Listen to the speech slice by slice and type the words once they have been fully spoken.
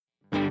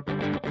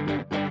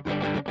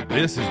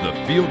This is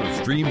the Field of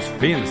Streams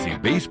Fantasy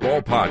Baseball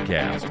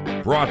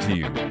Podcast, brought to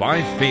you by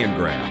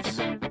Fangraphs.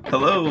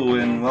 Hello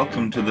and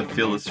welcome to the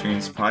Field of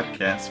Streams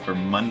Podcast for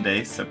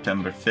Monday,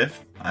 September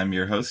 5th. I'm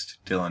your host,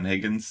 Dylan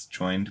Higgins,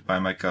 joined by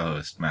my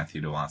co-host,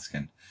 Matthew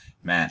DeWaskin.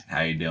 Matt,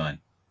 how you doing?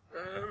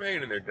 I'm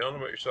hanging in there, Dylan. How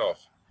about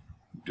yourself?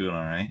 Doing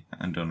alright.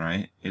 I'm doing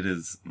alright. It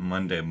is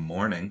Monday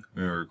morning.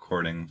 We're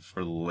recording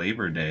for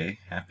Labor Day.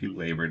 Happy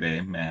Labor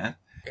Day, Matt.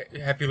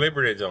 Happy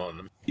Labor Day,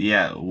 Dylan.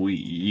 Yeah,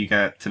 you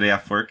got today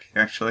off work,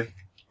 actually?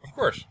 Of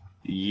course.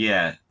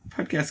 Yeah.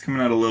 Podcast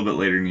coming out a little bit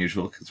later than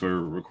usual because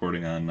we're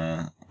recording on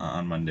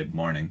Monday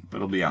morning, but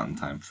it'll be out in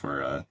time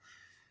for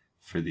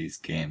these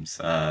games.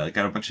 Got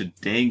a bunch of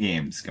day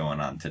games going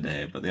on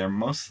today, but they are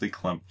mostly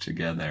clumped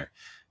together.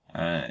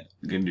 We're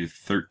gonna do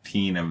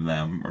 13 of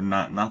them, or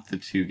not the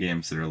two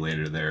games that are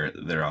later.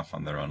 They're off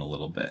on their own a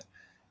little bit.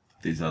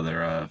 These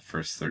other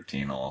first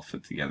 13 will all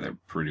fit together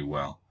pretty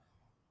well.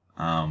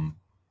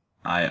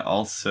 I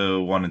also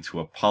wanted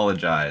to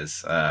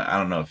apologize. I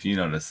don't know if you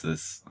noticed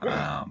this,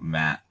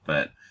 Matt,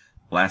 but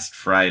last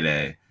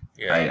Friday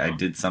I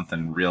did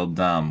something real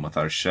dumb with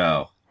our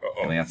show.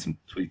 Uh-oh. And I got some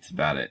tweets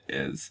about it.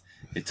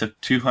 It took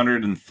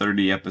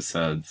 230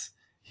 episodes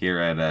here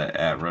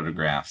at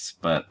Rotographs,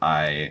 but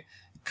I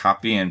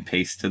copy and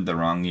pasted the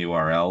wrong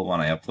URL when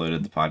I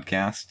uploaded the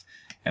podcast,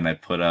 and I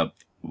put up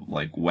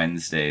like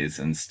Wednesdays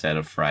instead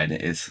of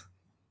Fridays.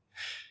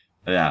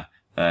 Yeah.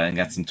 And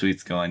got some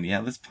tweets going,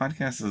 yeah, this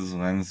podcast is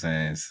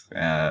Wednesdays,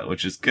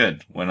 which is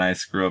good. When I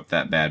screw up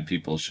that bad,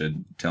 people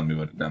should tell me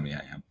what a dummy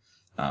I am.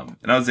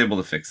 And I was able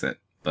to fix it,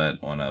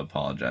 but want to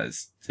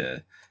apologize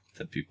to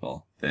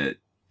people that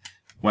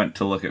went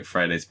to look at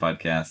Friday's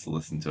podcast to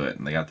listen to it,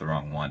 and they got the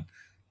wrong one.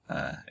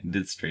 I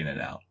did straighten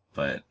it out,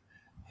 but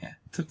yeah,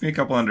 it took me a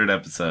couple hundred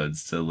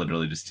episodes to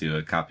literally just do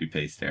a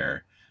copy-paste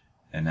error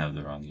and have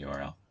the wrong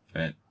URL,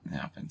 but it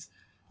happens.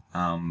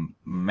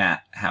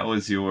 Matt, how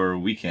was your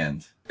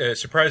weekend?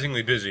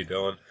 Surprisingly busy,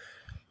 Dylan.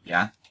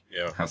 Yeah?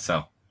 Yeah. How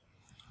so?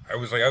 I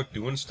was out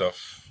doing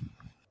stuff.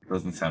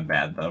 Doesn't sound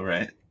bad though,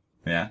 right?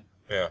 Yeah?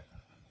 Yeah.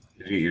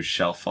 Did you get your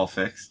shelf all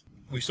fixed?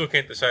 We still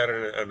can't decide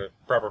on a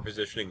proper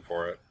positioning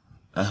for it.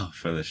 Oh,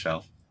 for the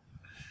shelf.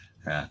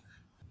 Yeah.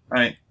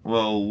 Alright,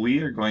 well, we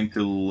are going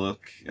to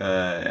look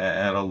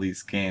at all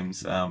these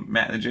games.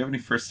 Matt, did you have any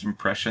first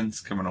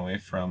impressions coming away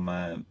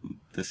from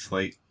this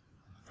slate?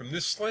 From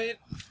this slate,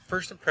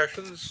 first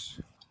impressions,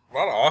 a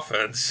lot of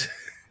offense.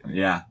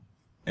 Yeah,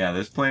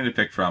 there's plenty to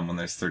pick from when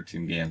there's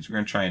 13 games. We're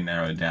going to try and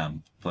narrow it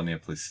down. Plenty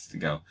of places to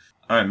go.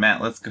 All right,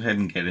 Matt, let's go ahead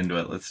and get into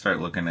it. Let's start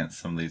looking at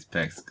some of these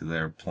picks because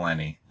there are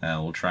plenty.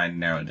 We'll try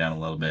and narrow it down a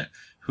little bit.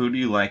 Who do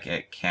you like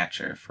at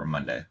catcher for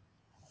Monday?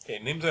 Okay,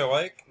 names I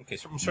like. Okay,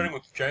 so I'm starting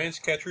with Giants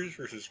catchers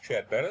versus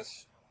Chad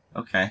Bettis.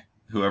 Okay,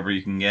 whoever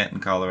you can get in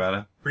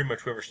Colorado. Pretty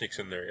much whoever sneaks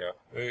in there,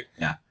 yeah.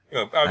 Yeah.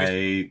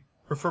 Obviously, I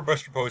prefer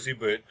Buster Posey,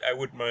 but I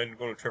wouldn't mind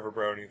going to Trevor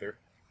Brown either.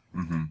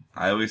 Mm-hmm.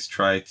 I always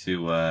try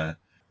to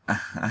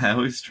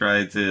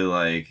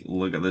like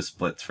look at the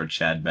splits for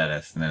Chad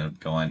Bettis and end up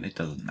going, it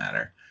doesn't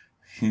matter.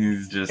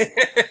 He's just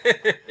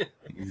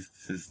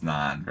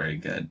not very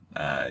good.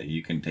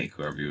 You can take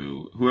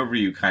whoever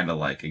you kind of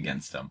like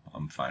against him.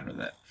 I'm fine with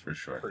it for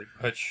sure. Pretty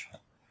much.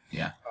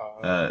 Yeah.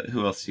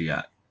 Who else you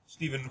got?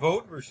 Stephen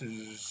Vogt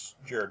versus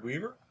Jared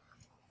Weaver.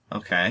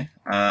 Okay.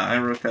 I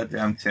wrote that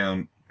down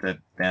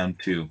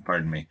too.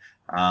 Pardon me.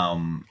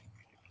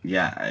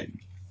 Yeah.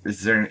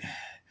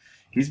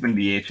 He's been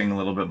DHing a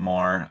little bit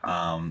more,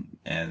 and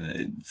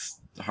it's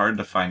hard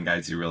to find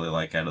guys you really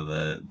like out of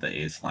the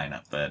A's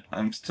lineup, but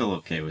I'm still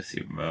okay with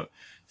Stephen Vogt,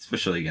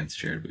 especially against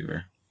Jared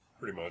Weaver.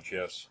 Pretty much,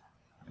 yes.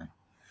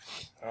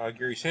 Yeah.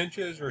 Gary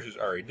Sanchez versus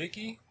Ari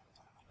Dickey.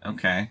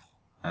 Okay.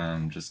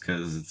 Just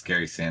because it's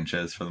Gary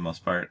Sanchez for the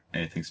most part.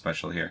 Anything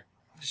special here?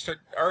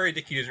 Ari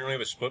Dickey doesn't really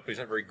have a split, but he's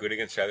not very good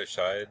against either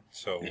side,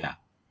 so yeah.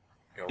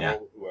 Roll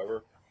with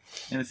whoever.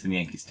 And it's in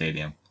Yankee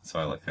Stadium, so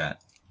I like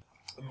that.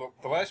 And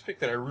the last pick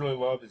that I really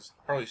love is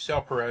probably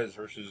Sal Perez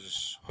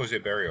versus Jose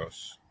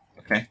Barrios.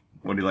 Okay.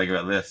 What do you like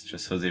about this?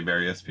 Just Jose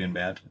Barrios being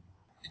bad?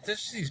 It's not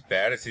just he's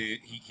bad, it's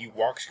he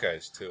walks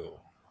guys too.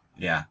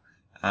 Yeah.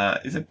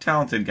 He's a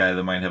talented guy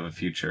that might have a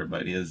future,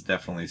 but he has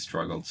definitely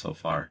struggled so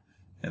far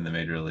in the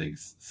major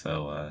leagues.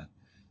 So,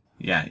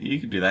 yeah, you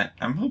could do that.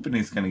 I'm hoping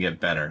he's going to get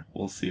better.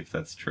 We'll see if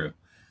that's true.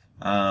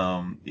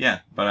 Yeah,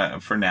 but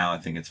for now, I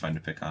think it's fine to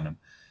pick on him.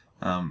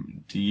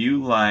 Do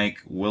you like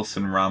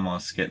Wilson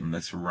Ramos getting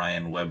this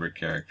Ryan Weber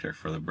character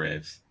for the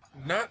Braves?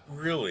 Not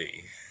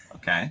really.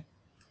 Okay.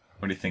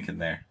 What are you thinking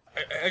there?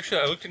 I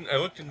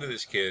looked into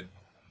this kid.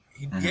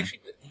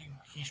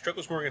 He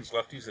struggles more against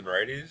lefties than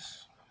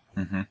righties.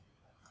 Mm-hmm.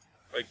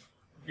 Like,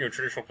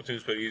 traditional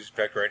platoons, but he's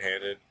back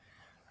right-handed.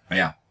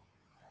 Yeah.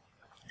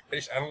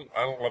 I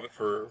don't love it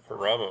for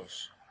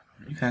Ramos.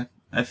 Okay.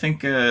 I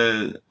think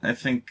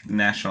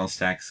National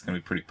Stack is going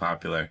to be pretty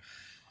popular.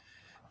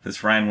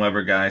 This Ryan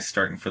Weber guy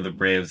starting for the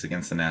Braves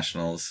against the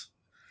Nationals.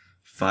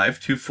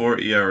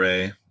 5.24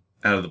 ERA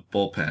out of the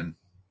bullpen.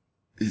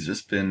 He's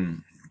just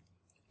been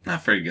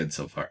not very good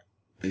so far.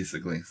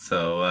 basically.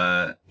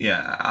 So,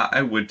 yeah,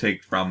 I would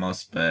take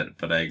Ramos, but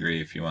I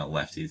agree. If you want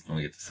lefties, when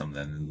we get to some of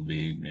them, it'll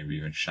be maybe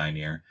even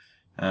shinier.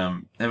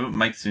 How about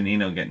Mike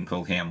Zunino getting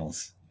Cole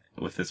Hamels?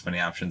 With this many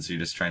options, you're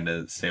just trying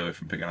to stay away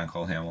from picking on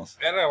Cole Hamels.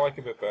 And I like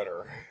a bit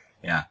better.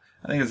 Yeah,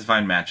 I think it's a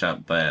fine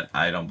matchup, but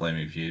I don't blame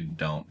you if you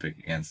don't pick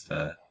against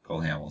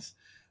Cole Hamels.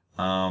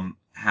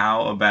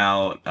 How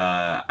about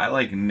I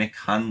like Nick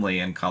Hundley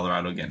in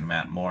Colorado getting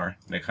Matt Moore.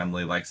 Nick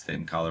Hundley likes to hit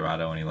in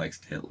Colorado, and he likes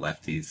to hit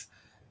lefties.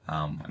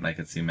 And I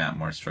could see Matt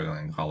Moore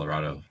struggling in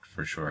Colorado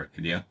for sure.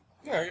 Could you?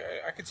 Yeah,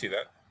 I could see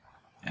that.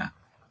 Yeah.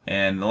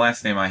 And the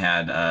last name I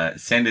had,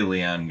 Sandy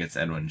Leon gets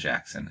Edwin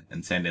Jackson.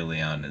 And Sandy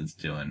Leon is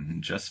doing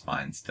just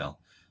fine still.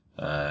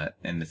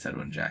 And it's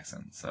Edwin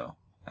Jackson, so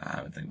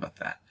I would think about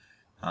that.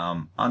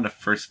 On to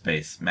first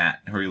base.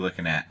 Matt, who are you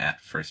looking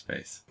at first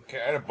base? Okay,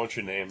 I had a bunch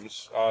of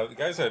names. The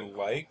guys I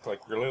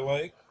really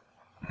like.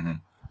 Mm-hmm.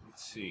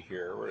 Let's see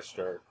here. Where to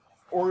start?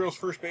 Orioles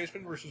first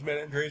baseman versus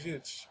Matt Andresi.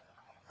 It's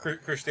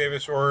Chris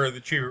Davis or the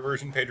cheaper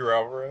version, Pedro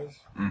Alvarez.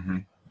 Mm-hmm.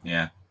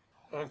 Yeah.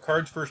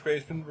 Cards first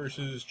baseman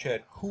versus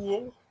Chad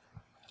Kuhl.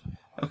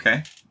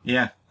 Okay.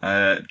 Yeah.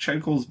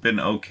 Chad Kuhl's been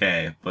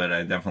okay, but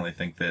I definitely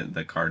think that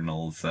the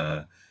Cardinals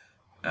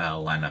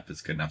lineup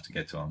is good enough to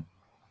get to him.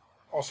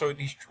 Also,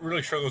 he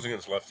really struggles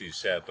against lefties,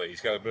 sadly.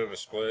 He's got a bit of a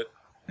split.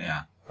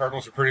 Yeah.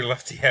 Cardinals are pretty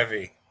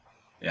lefty-heavy.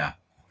 Yeah.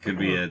 Could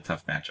be a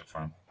tough matchup for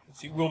him. Let's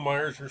see, Will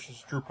Myers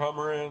versus Drew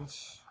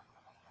Pomeranz.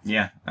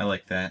 Yeah, I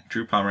like that.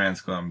 Drew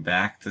Pomeranz going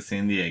back to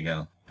San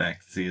Diego,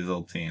 back to see his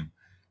old team.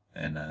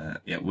 And,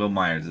 yeah, Will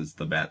Myers is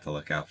the bat to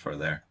look out for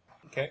there.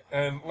 Okay,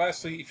 and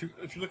lastly, if you're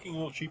looking a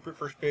little cheaper at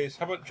first base,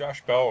 how about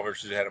Josh Bell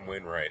versus Adam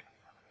Wainwright?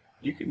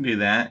 You can do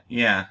that.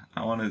 Yeah,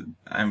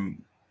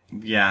 I'm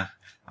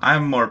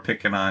more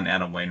picking on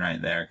Adam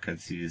Wainwright there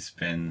because he's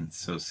been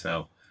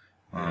so.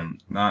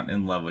 Not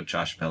in love with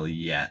Josh Bell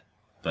yet,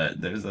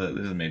 but there's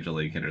a major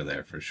league hitter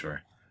there for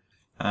sure.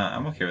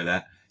 I'm okay with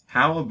that.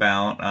 How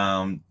about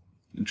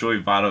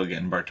Joey Votto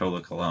getting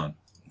Bartolo Colon?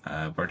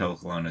 Bartolo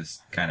Colon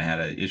has kind of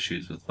had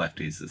issues with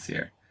lefties this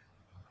year.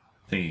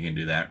 I think you can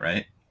do that,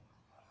 right?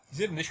 He's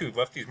had an issue with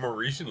lefties more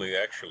recently,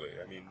 actually.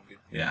 I mean,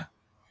 Yeah.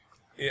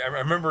 I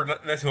remember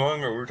not too long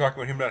ago we were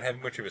talking about him not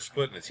having much of a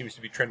split, and it seems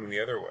to be trending the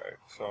other way.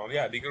 So,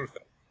 yeah, I'd be good with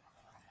that.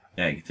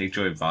 Yeah, you can take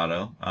Joey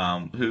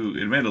Votto,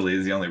 who admittedly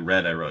is the only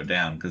red I wrote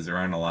down because there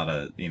aren't a lot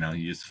of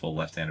useful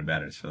left-handed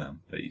batters for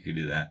them, but you could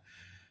do that.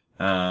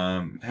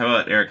 How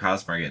about Eric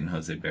Hosmer getting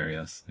Jose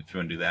Barrios? If you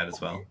want to do that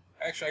as well.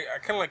 Actually, I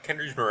kind of like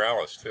Kendrys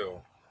Morales, too.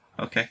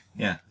 Okay,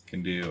 yeah,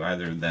 can do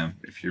either of them.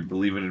 If you're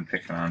believing in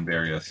picking on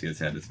Barrios, he has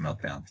had his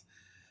meltdowns.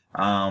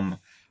 How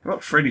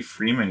about Freddie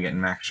Freeman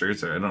getting Max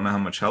Scherzer? I don't know how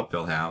much help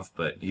he'll have,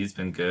 but he's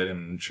been good,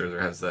 and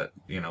Scherzer has that,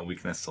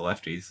 weakness to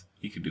lefties.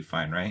 He could do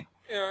fine, right?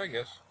 Yeah, I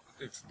guess.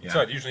 It's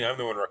odd. Usually I'm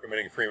the one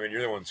recommending Freeman.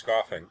 You're the one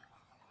scoffing.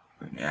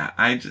 Yeah,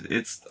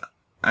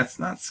 that's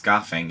not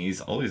scoffing.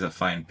 He's always a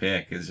fine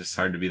pick. It's just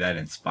hard to be that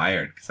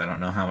inspired because I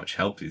don't know how much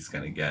help he's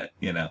going to get,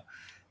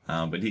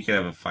 But he could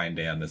have a fine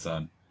day on his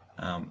own.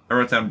 I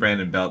wrote down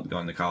Brandon Belt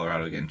going to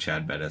Colorado getting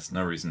Chad Bettis.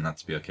 No reason not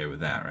to be okay with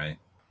that, right?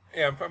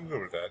 Yeah, I'm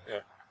good with that, yeah.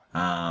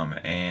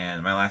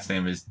 And my last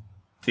name is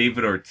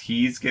David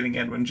Ortiz getting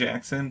Edwin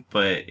Jackson,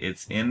 but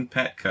it's in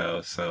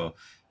Petco, so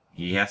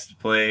he has to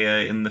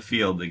play in the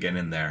field to get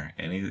in there.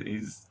 And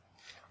he's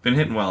been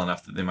hitting well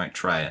enough that they might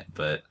try it,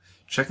 but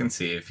check and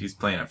see. If he's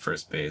playing at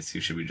first base, he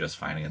should be just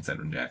fine against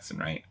Edwin Jackson,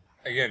 right?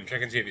 Again,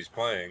 check and see if he's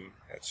playing.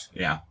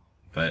 Yeah,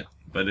 but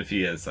if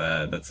he is,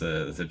 that's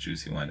a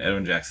juicy one.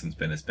 Edwin Jackson's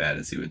been as bad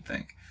as you would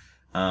think.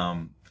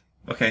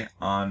 Okay,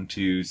 on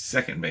to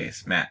second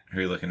base. Matt, who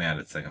are you looking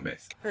at second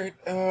base? All right,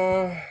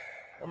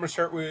 I'm going to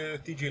start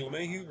with DJ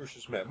LeMahieu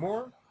versus Matt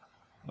Moore.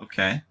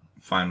 Okay,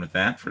 fine with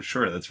that, for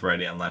sure. That's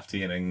righty on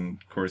lefty, and in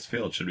Coors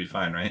Field should be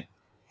fine, right?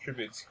 Should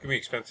be. It's going to be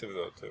expensive,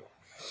 though, too.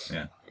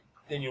 Yeah.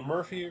 Daniel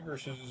Murphy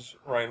versus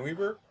Ryan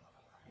Weber.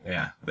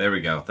 Yeah, there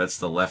we go. That's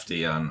the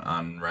lefty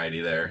on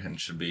righty there,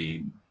 and should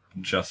be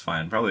just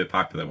fine. Probably a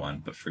popular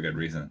one, but for good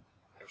reason.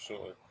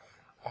 Absolutely.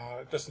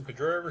 Dustin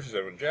Pedroia versus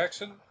Edwin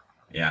Jackson.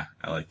 Yeah,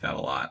 I like that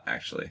a lot,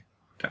 actually.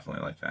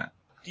 Definitely like that.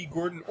 D.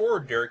 Gordon or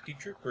Derek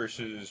Dietrich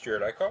versus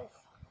Jared Eichhoff.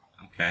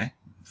 Okay,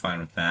 fine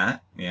with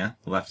that. Yeah,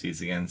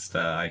 lefties against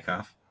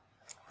Eichhoff.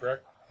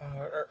 Correct.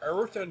 I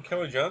wrote down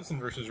Kelly Johnson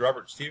versus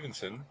Robert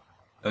Stevenson.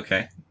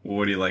 Okay, well,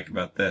 what do you like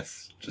about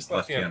this? Just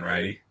lefty on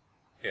righty?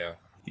 Yeah.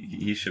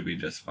 He should be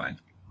just fine.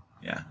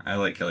 Yeah, I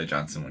like Kelly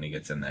Johnson when he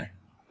gets in there.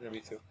 Yeah, me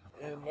too.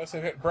 And last I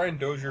had Brian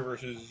Dozier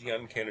versus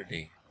Ian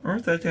Kennedy. I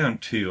wrote that down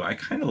too. I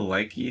kind of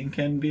like Ian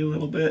Kennedy a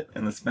little bit,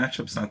 and this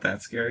matchup's not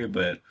that scary,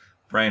 but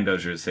Brian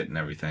Dozier is hitting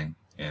everything,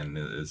 and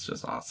it's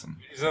just awesome.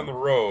 He's on the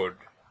road.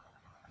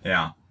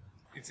 Yeah.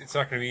 It's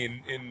not going to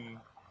be in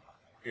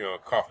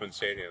Kauffman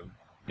Stadium.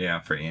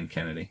 Yeah, for Ian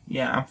Kennedy.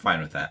 Yeah, I'm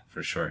fine with that,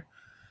 for sure.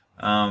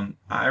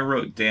 I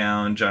wrote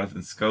down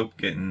Jonathan Scope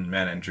getting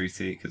Matt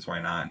Andresi, because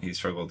why not? He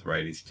struggled with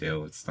righties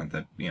too. It's not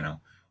that,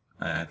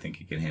 I think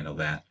he can handle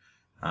that.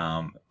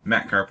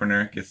 Matt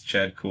Carpenter gets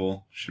Chad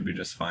Kuhl, should be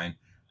just fine.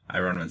 I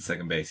run him at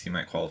second base. He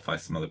might qualify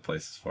some other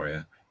places for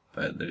you.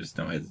 but there's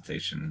no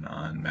hesitation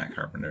on Matt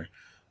Carpenter.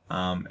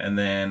 And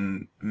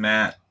then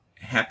Matt,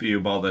 happy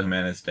Ubaldo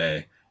Jimenez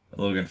Day.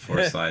 Logan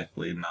Forsythe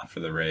leading off for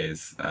the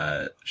Rays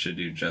should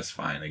do just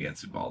fine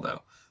against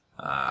Ubaldo.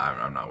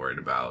 I'm not worried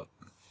about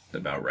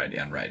righty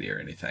on righty or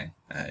anything.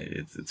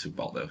 It's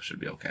Ubaldo, should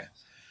be okay.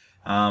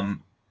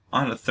 On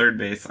to third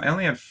base, I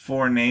only had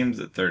 4 names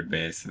at third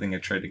base. I think I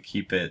tried to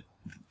keep it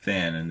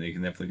thin, and you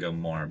can definitely go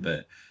more.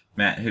 But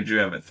Matt, who'd you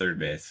have at third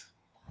base?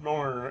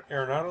 Nolan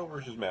Arenado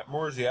versus Matt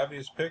Moore is the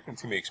obvious pick, and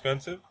it's going to be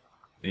expensive.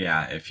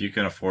 Yeah, if you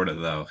can afford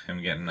it, though,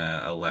 him getting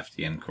a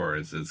lefty in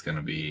Coors is going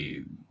to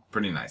be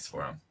pretty nice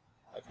for him.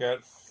 I've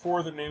got 4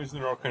 of the names,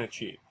 and they're all kind of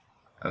cheap.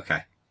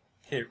 Okay.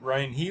 Okay,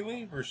 Ryan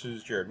Healy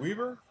versus Jared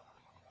Weaver.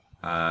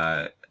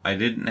 I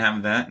didn't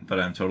have that, but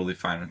I'm totally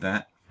fine with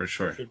that, for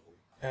sure.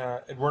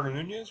 Eduardo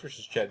Nunez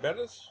versus Chad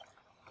Bettis.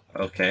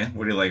 Okay,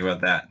 what do you like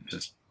about that?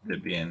 Just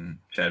it being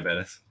Chad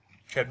Bettis?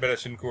 Chad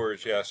Bettis in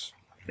Coors, yes.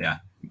 Yeah,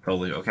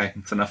 totally. Okay,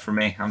 it's enough for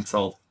me. I'm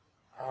sold.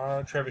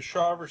 Travis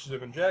Shaw versus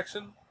Evan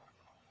Jackson.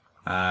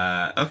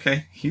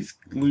 Okay, he's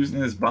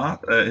losing his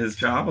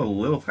job a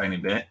little tiny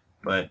bit,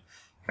 but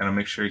gotta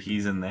make sure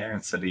he's in there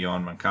instead of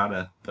Yohan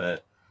Moncada.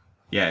 But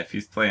yeah, if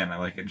he's playing, I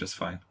like it just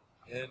fine.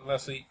 And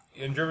lastly,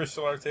 Andrés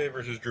Solarte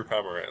versus Drew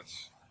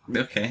Pomeranz.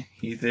 Okay,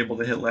 he's able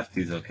to hit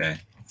lefties okay.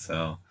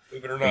 So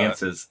Believe it or not.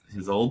 against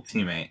his old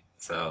teammate,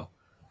 so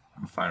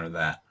I'm fine with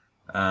that.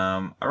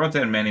 I wrote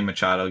down Manny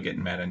Machado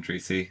getting Matt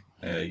Andriese.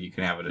 You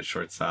can have it at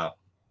shortstop,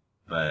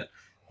 but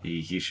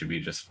he should be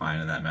just fine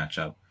in that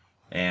matchup.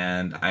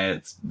 And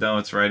though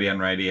it's righty on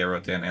righty, I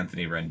wrote down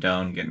Anthony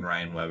Rendon getting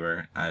Ryan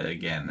Weber.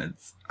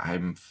 It's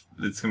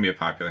gonna be a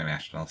popular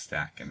national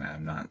stack, and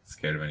I'm not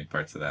scared of any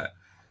parts of that.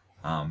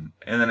 And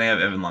then I have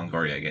Evan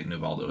Longoria getting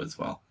Ubaldo as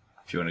well.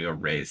 If you want to go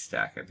Rays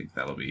stack, I think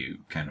that'll be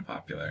kind of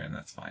popular, and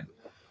that's fine.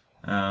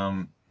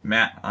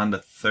 Matt, on to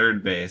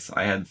third base,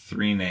 I had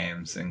 3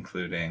 names,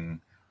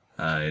 including,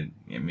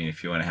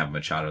 if you want to have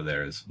Machado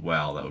there as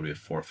well, that would be a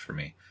 4th for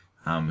me.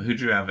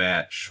 Who'd you have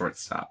at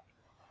shortstop?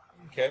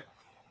 Okay.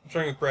 I'm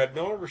starting with Brad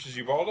Miller versus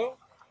Ubaldo.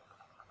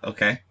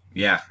 Okay.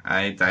 Yeah,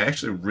 I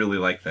actually really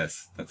like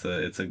this.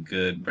 It's a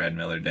good Brad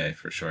Miller day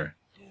for sure.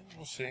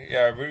 We'll see.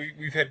 Yeah,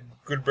 we've had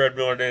good Brad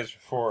Miller days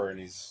before, and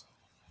he's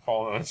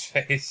fallen on his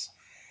face.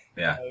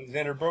 Yeah.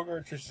 Xander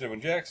Bogaerts versus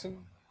Evan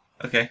Jackson.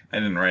 Okay, I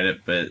didn't write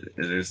it, but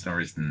there's no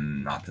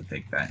reason not to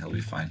take that. He'll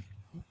be fine.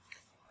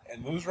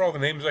 And those are all the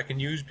names I can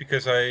use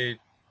because I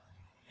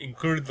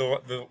included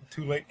the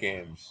 2 late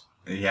games.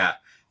 Yeah,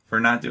 for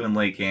not doing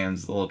late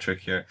games, a little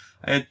trickier.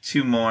 I had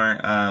 2 more.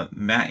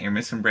 Matt, you're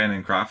missing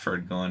Brandon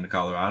Crawford going to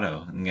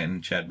Colorado and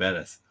getting Chad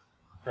Bettis.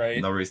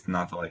 Right. No reason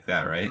not to like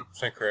that, right?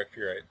 100% correct,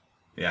 you're right.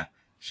 Yeah,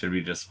 should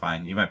be just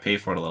fine. You might pay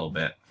for it a little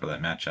bit for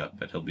that matchup,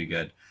 but he'll be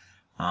good.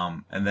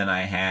 And then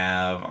I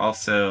have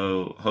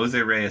also Jose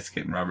Reyes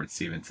getting Robert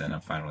Stevenson.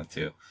 I'm fine with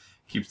too.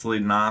 Keeps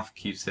leading off,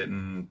 keeps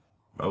hitting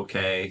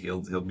okay.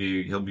 He'll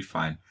be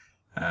fine.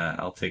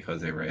 I'll take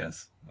Jose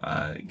Reyes.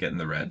 Getting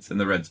the Reds. And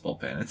the Reds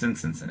bullpen. It's in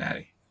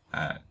Cincinnati.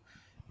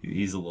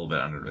 He's a little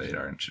bit under the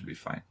radar and should be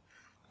fine.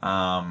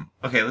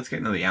 Okay, let's get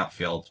into the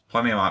outfield.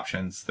 Plenty of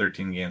options.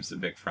 13 games to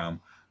pick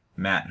from.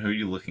 Matt, who are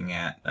you looking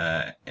at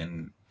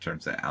in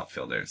terms of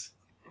outfielders?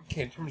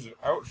 Okay, in terms of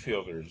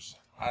outfielders,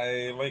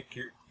 I like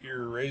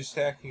your Rays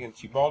stack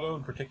against Ubaldo,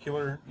 in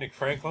particular Nick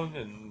Franklin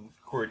and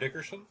Corey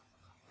Dickerson.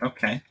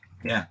 Okay,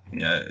 yeah,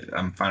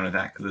 I'm fine with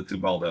that because it's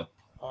Ubaldo.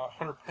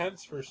 Hunter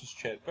Pence versus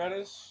Chad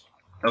Bettis.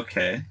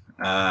 Okay,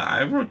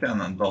 I wrote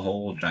down the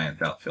whole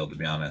Giants outfield, to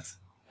be honest.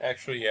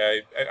 Actually, yeah,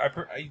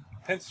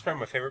 Pence is probably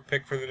my favorite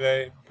pick for the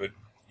day, but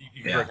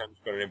you can recommend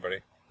just about anybody.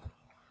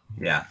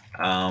 Yeah,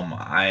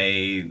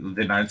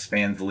 Denard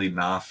Span's leading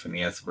off, and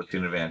he has a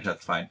platoon advantage.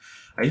 That's fine.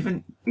 I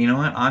even,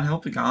 Angel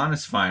Pagan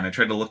is fine. I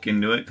tried to look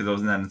into it because I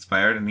wasn't that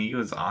inspired, and he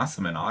was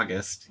awesome in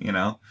August. In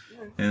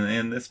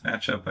this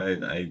matchup,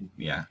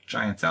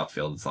 Giants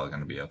outfield is all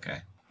going to be okay.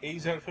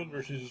 A's outfield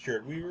versus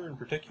Jared Weaver, in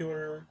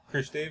particular,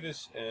 Chris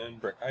Davis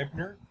and Brett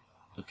Eibner.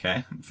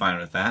 Okay, I'm fine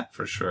with that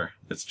for sure.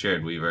 It's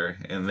Jared Weaver,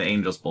 and the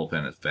Angels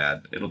bullpen is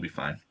bad. It'll be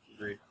fine.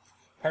 Agreed.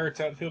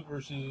 Pirates outfield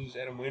versus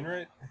Adam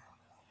Wainwright.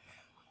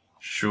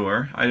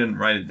 Sure, I didn't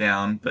write it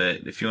down,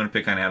 but if you want to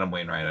pick on Adam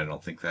Wainwright, I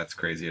don't think that's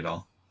crazy at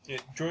all. Yeah,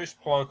 Joyce,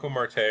 Polanco,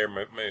 Marte are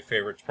my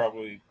favorites.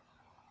 Polanco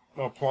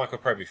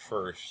probably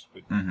first,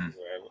 but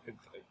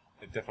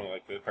I definitely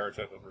like the Pirates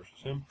outfield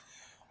versus him.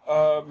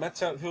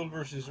 Mets outfield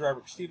versus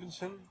Robert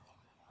Stevenson.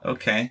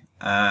 Okay,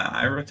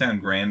 I wrote down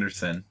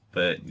Granderson,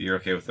 but you're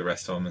okay with the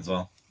rest of them as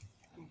well?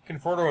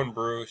 Conforto and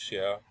Bruce,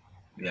 yeah.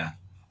 Yeah.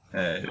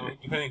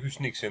 Depending who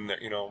sneaks in there,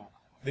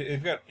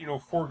 they've got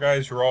 4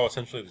 guys who are all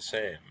essentially the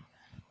same.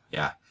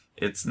 Yeah,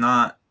 it's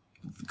not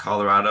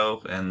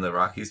Colorado and the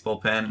Rockies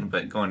bullpen,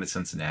 but going to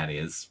Cincinnati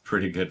is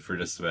pretty good for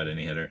just about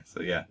any hitter.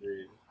 So yeah.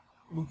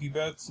 Mookie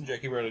Betts and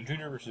Jackie Bradley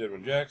Jr. versus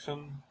Edwin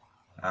Jackson.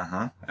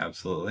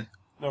 Absolutely.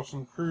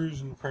 Nelson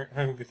Cruz and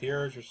Franklin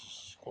Gutierrez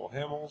versus Cole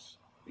Hamels.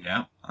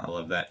 Yeah, I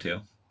love that too.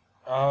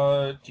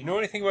 Do you know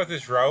anything about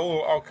this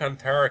Raul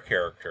Alcantara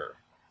character?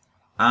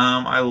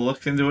 I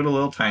looked into it a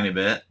little tiny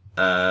bit.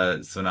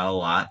 so not a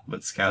lot,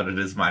 but scouted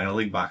his minor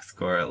league box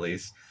score at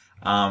least.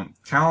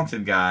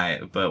 Talented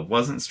guy, but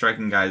wasn't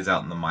striking guys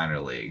out in the minor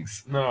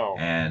leagues. No.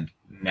 And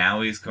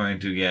now he's going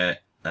to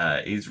get,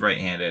 he's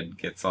right-handed,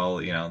 gets all,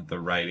 the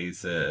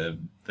righties, the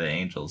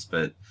Angels,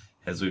 but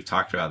as we've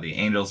talked about, the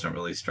Angels don't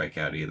really strike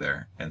out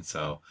either. And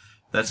so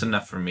that's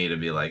enough for me to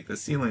be like, the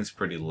ceiling's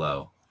pretty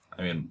low.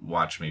 I mean,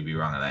 watch me be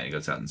wrong on that. He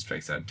goes out and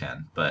strikes out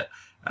 10. But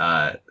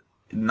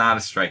not a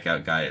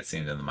strikeout guy, it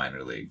seemed, in the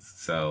minor leagues.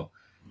 So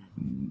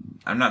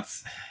I'm not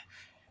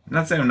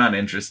saying I'm not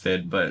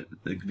interested, but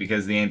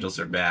because the Angels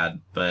are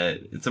bad,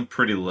 but it's a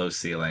pretty low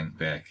ceiling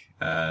pick.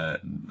 I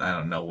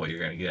don't know what you're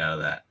going to get out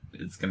of that.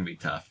 It's going to be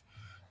tough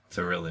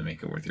to really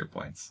make it worth your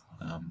points.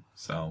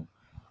 So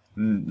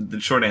the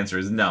short answer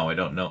is no. I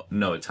don't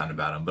know a ton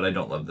about him, but I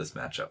don't love this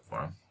matchup for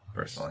him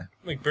personally.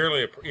 Like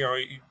barely,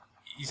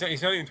 he's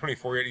not even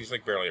 24 yet. He's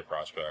like barely a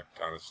prospect,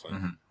 honestly.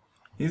 Mm-hmm.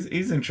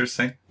 He's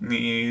interesting.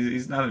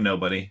 He's not a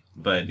nobody,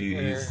 but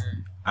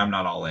I'm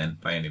not all in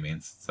by any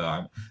means, so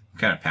I'm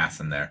kind of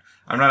passing there.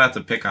 I'm not out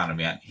to pick on him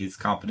yet. He's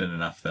competent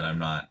enough that I'm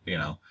not,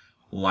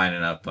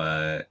 lining up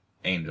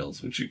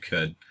Angels, which you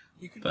could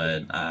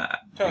but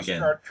toss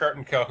again, Trout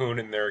and Calhoun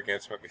in there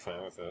against might be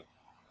fine with it.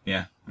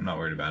 Yeah, I'm not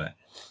worried about it.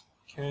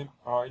 Okay,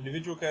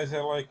 individual guys I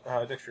like,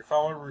 Dexter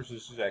Fowler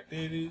versus Zach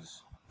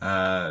Davies.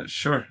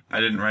 Sure. I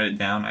didn't write it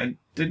down. I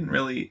didn't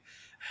really...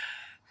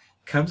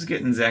 Cubs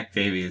getting Zach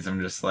Davies,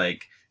 I'm just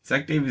like,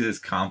 Zach Davies is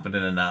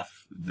competent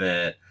enough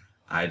that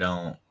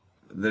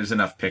there's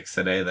enough picks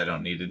today that I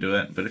don't need to do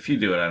it. But if you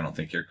do it, I don't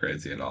think you're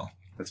crazy at all.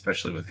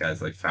 Especially with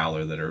guys like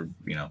Fowler that are,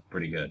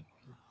 pretty good.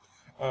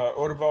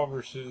 Odubel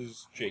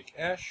versus Jake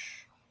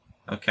Esch.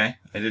 Okay.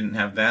 I didn't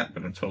have that,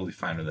 but I'm totally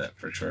fine with it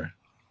for sure.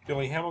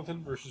 Billy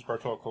Hamilton versus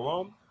Bartolo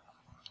Colon.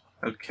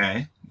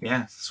 Okay.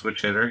 Yeah.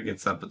 Switch hitter,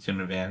 gets up a tune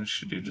advantage,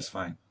 should do just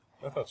fine.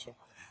 I thought so.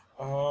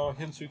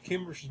 Hyun-Soo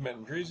Kim versus Matt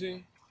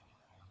Andriese.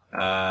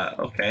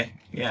 Okay.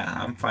 Yeah,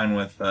 I'm fine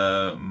with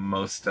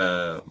most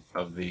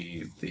of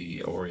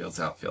the Orioles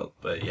outfield.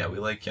 But yeah, we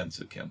like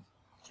Hyun-Soo Kim.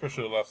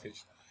 Especially the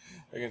lefties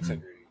against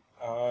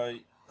Andriese.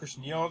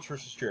 Christian Yelich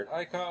versus Jared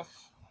Eichhoff.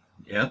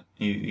 Yep.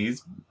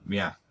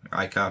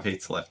 Eichhoff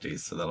hates lefties,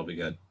 so that'll be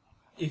good.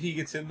 If he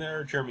gets in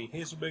there, Jeremy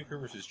Hazelbaker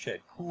versus Chad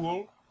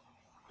Kuhl.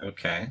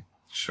 Okay.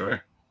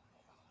 Sure.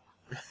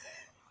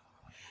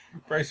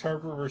 Bryce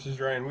Harper versus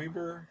Ryan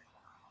Weber.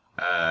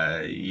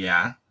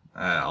 Yeah.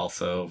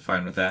 Also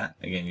fine with that.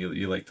 Again,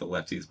 you like the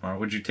lefties more.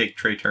 Would you take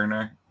Trey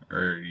Turner, or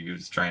are you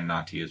just trying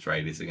not to use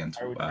righties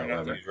against I would try not to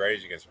Weber? use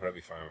righties against him, but I'd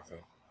be fine with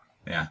it.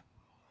 Yeah.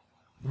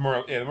 The more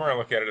I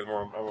look at it, the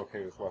more I'm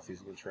okay with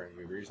lefties against Ryan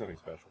Weber. He's nothing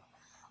special.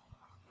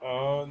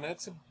 And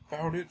that's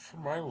about it for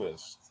my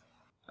list.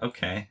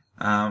 Okay.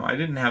 I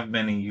didn't have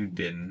many. You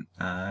didn't.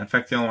 In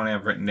fact, the only one I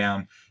have written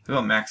down is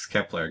about Max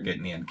Kepler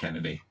getting Ian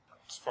Kennedy.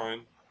 It's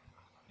fine.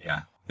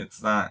 Yeah.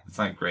 It's not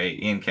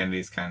great. Ian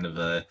Kennedy's kind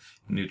of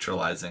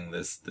neutralizing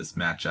this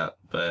matchup,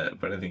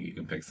 but I think you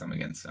can pick some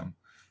against him.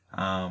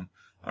 All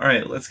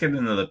right, let's get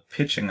into the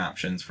pitching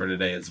options for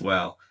today as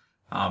well.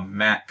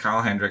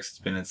 Kyle Hendricks has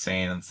been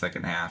insane in the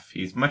second half.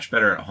 He's much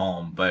better at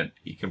home, but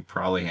he can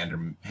probably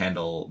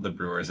handle the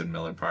Brewers in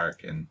Miller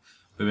Park, and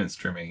we've been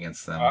streaming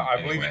against them.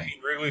 I believe in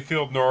Wrigley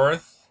Field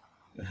North.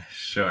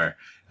 Sure.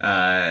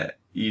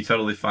 You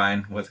totally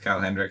fine with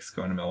Kyle Hendricks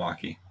going to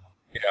Milwaukee?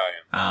 Yeah,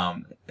 I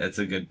am. It's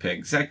a good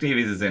pick. Zach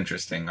Davies is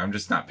interesting. I'm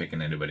just not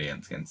picking anybody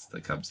against the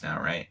Cubs now,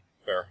 right?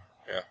 Fair,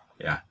 yeah.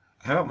 Yeah.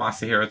 How about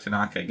Masahiro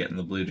Tanaka getting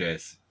the Blue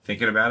Jays?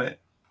 Thinking about it?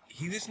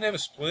 He doesn't have a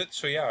split,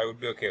 so yeah, I would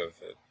be okay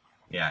with it.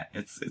 Yeah,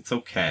 it's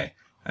okay.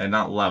 I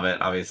not love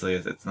it. Obviously,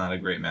 it's not a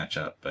great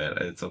matchup,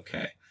 but it's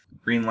okay.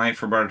 Green light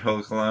for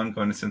Bartolo Colon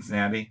going to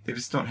Cincinnati. They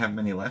just don't have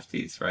many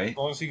lefties, right? As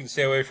long as he can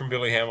stay away from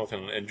Billy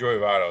Hamilton and Joey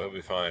Votto, he'll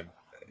be fine.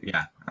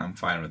 Yeah, I'm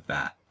fine with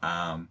that.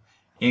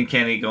 Ian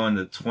Kennedy going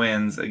to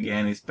Twins.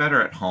 Again, he's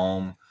better at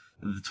home.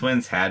 The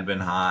Twins had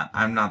been hot.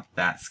 I'm not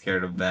that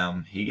scared of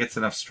them. He gets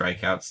enough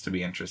strikeouts to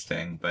be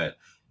interesting, but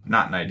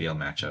not an ideal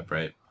matchup,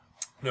 right?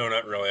 No,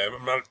 not really.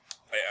 I'm not.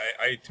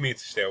 To me,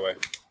 it's a stay away.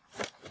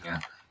 Yeah.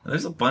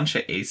 There's a bunch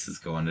of aces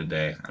going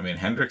today. I mean,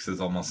 Hendricks is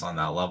almost on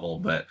that level,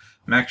 but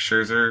Max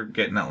Scherzer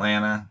getting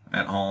Atlanta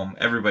at home.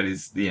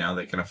 Everybody's,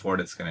 they can afford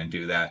it's going to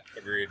do that.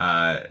 Agreed.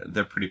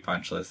 They're pretty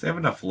punchless. They have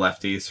enough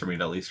lefties for me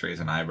to at least raise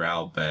an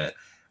eyebrow, but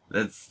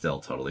that's still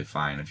totally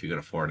fine if you could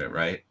afford it,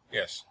 right?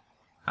 Yes.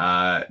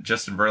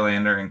 Justin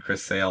Verlander and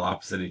Chris Sale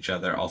opposite each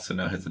other. Also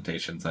no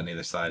hesitations on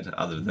either side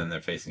other than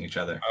they're facing each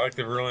other. I like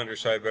the Verlander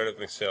side better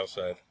than the Sale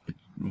side.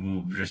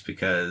 Just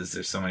because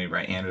there's so many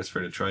right-handers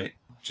for Detroit?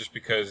 Just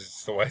because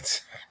it's the White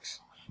Sox.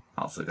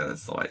 Also because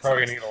it's the White Sox.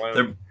 Probably going to get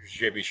a line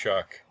JB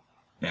Shuck.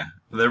 Yeah,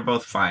 they're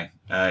both fine.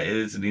 It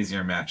is an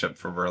easier matchup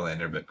for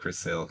Verlander, but Chris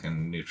Sale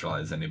can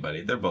neutralize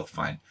anybody. They're both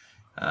fine.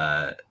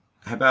 How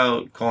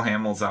about Cole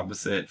Hamels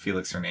opposite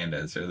Felix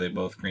Hernandez? Are they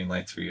both green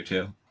lights for you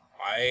too?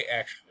 I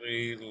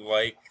actually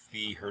like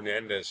the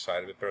Hernandez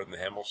side of it better than the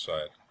Hamels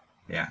side.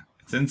 Yeah,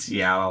 it's in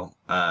Seattle.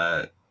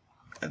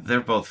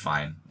 They're both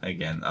fine.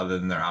 Again, other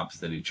than they're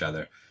opposite each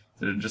other.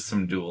 There are just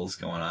some duels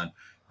going on.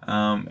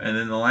 And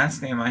then the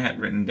last name I had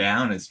written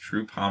down is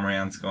Drew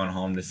Pomeranz going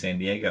home to San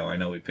Diego. I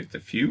know we picked a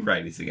few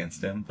righties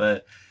against him,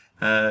 but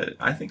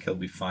I think he'll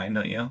be fine,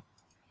 don't you?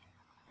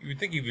 You would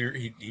think he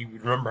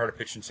would remember how to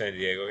pitch in San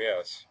Diego,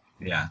 yes.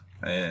 Yeah,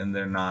 and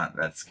they're not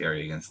that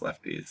scary against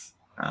lefties.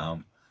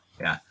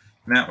 Yeah.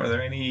 Matt, were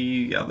there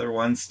any other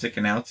ones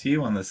sticking out to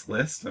you on this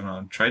list?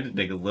 I tried to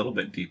dig a little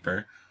bit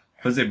deeper.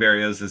 Jose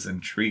Berrios is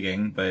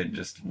intriguing, but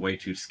just way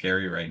too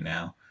scary right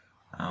now.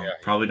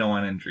 Probably don't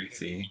want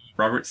Andriese.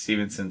 Robert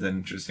Stevenson's an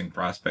interesting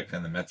prospect,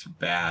 and the Mets are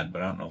bad,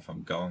 but I don't know if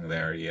I'm going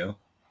there. Are you?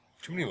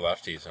 Too many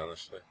lefties,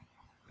 honestly.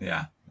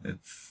 Yeah,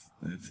 it's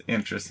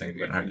interesting,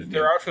 but hard to do. If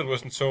their outfield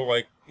wasn't so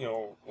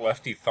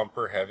lefty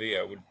thumper heavy,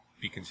 I would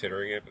be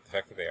considering it. But the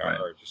fact that they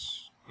are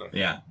just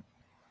yeah,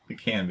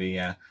 it can be.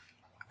 Yeah,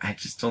 I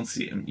just don't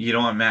see him. You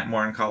don't want Matt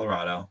Moore in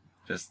Colorado.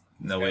 Just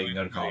no way you can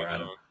go to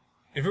Colorado.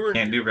 If it were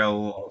can't do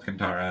Raul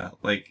Alcantara.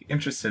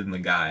 Interested in the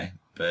guy,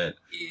 but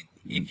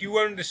if you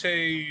wanted to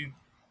say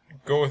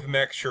go with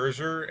Max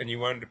Scherzer and you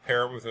wanted to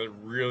pair him with a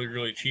really,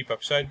 really cheap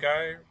upside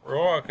guy,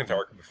 Raul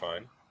Alcantara could be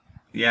fine.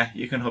 Yeah,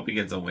 you can hope he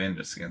gets a win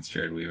just against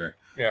Jared Weaver.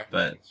 Yeah,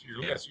 but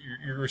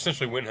you're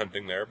essentially win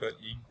hunting there, but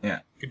you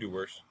could do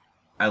worse.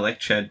 I like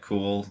Chad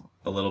Kuhl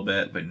a little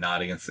bit, but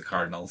not against the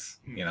Cardinals.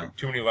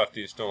 Too many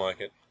lefties, don't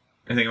like it.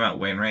 Anything about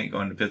Wainwright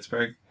going to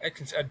Pittsburgh?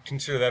 I'd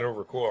consider that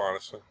over Kuhl,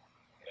 honestly.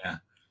 Yeah.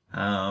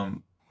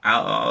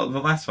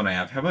 The last one I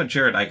have. How about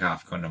Jared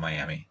Eichhoff going to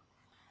Miami?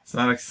 It's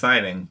not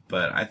exciting,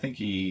 but I think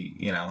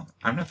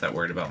I'm not that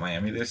worried about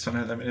Miami. They just don't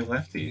have that many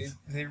lefties.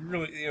 They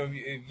really,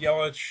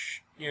 Yelich,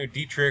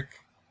 Dietrich,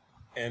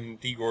 and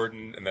D.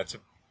 Gordon, and that's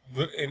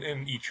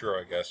and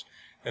Ichiro, I guess,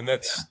 and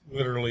that's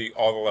literally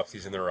all the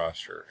lefties in their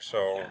roster.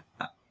 So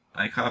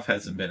Eichhoff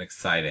hasn't been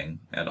exciting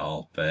at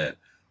all, but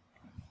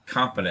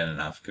competent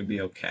enough, could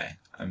be okay.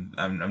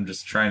 I'm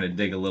just trying to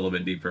dig a little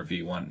bit deeper if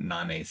you want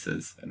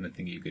non-aces, and I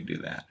think you could do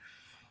that.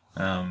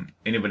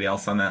 Anybody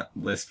else on that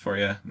list for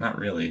you? Not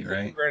really,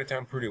 right? You write it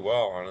down pretty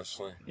well,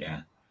 honestly.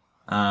 Yeah.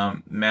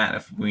 Matt,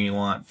 if we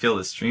want Field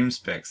of Streams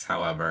picks,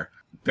 however,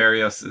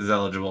 Berrios is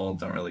eligible,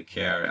 don't really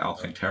care.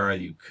 Alcantara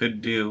you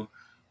could do.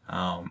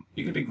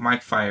 You could pick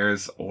Mike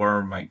Fiers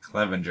or Mike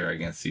Clevenger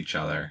against each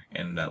other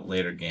in that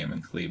later game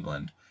in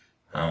Cleveland.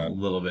 A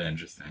little bit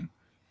interesting.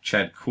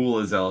 Chad Kuhl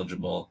is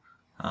eligible.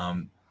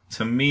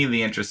 To me,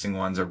 the interesting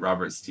ones are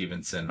Robert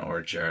Stevenson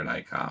or Jared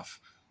Eichhoff.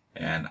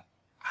 And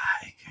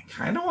I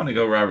kind of want to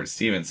go Robert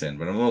Stevenson,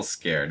 but I'm a little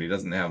scared. He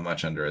doesn't have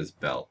much under his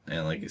belt.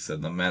 And like you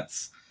said, the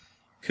Mets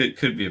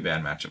could be a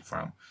bad matchup for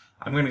him.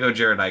 I'm going to go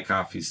Jared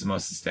Eichhoff. He's the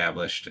most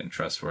established and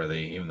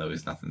trustworthy, even though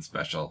he's nothing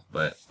special.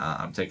 But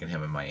I'm taking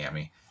him in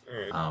Miami.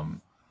 Right.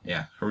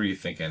 Yeah, who are you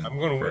thinking? I'm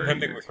going win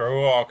hunting with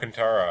Raul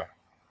Alcantara.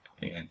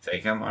 You can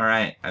take him? All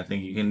right. I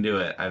think you can do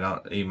it.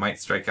 He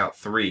might strike out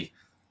 3.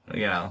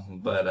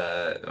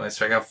 But might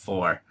strike out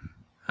 4.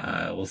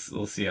 We'll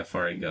see how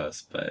far he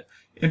goes. But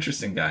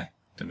interesting guy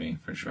to me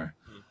for sure.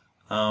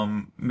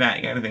 Matt,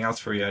 you got anything else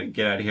for you to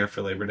get out of here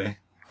for Labor Day?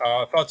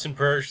 Thoughts and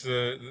prayers to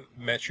the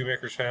Matt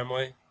Shoemaker's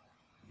family.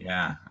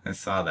 Yeah, I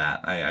saw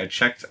that. I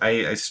checked.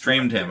 I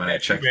streamed him and I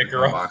checked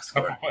the box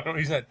score.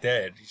 He's not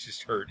dead. He's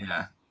just hurt.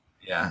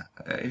 Yeah.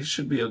 He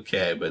should be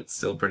okay, but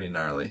still pretty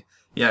gnarly.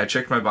 Yeah, I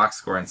checked my box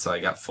score and so I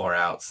got 4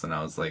 outs, and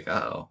I was like,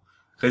 uh-oh.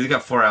 Because he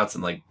got 4 outs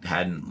and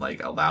hadn't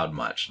allowed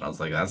much, and I was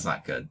like, that's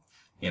not good.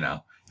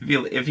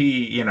 If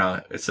he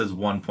it says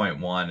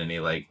 1.1 and he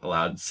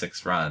allowed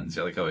 6 runs,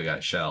 you're like, oh, he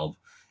got shelled.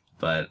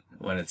 But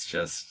when it's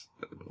just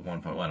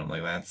 1.1, I'm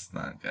like, that's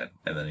not good.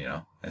 And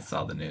then I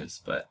saw the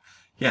news, but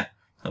yeah,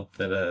 hope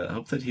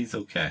that he's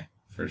okay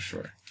for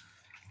sure.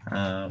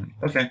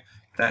 Okay,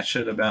 that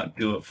should about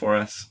do it for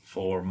us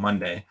for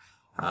Monday.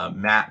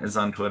 Matt is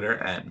on Twitter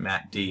at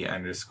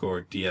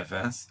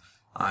MattD_DFS.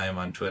 I am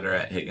on Twitter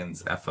at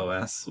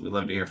HigginsFOS. We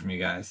love to hear from you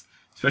guys,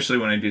 especially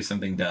when I do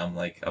something dumb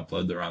like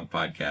upload the wrong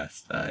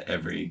podcast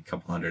every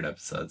couple hundred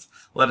episodes.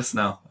 Let us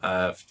know.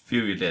 A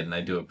few of you did, and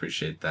I do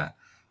appreciate that.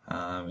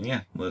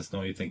 Let us know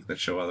what you think of the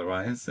show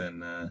otherwise,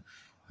 and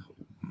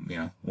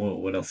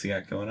what else you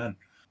got going on.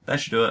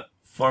 That should do it.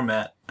 For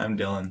Matt, I'm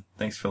Dylan.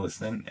 Thanks for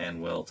listening,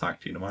 and we'll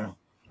talk to you tomorrow.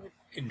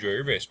 Enjoy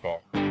your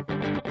baseball.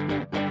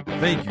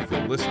 Thank you for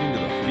listening to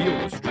the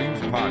Field of Streams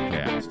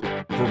podcast.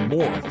 For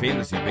more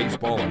fantasy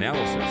baseball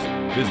analysis,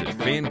 visit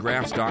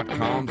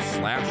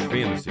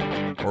fangraphs.com/fantasy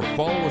or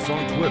follow us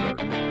on Twitter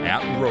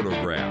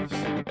 @Rotographs.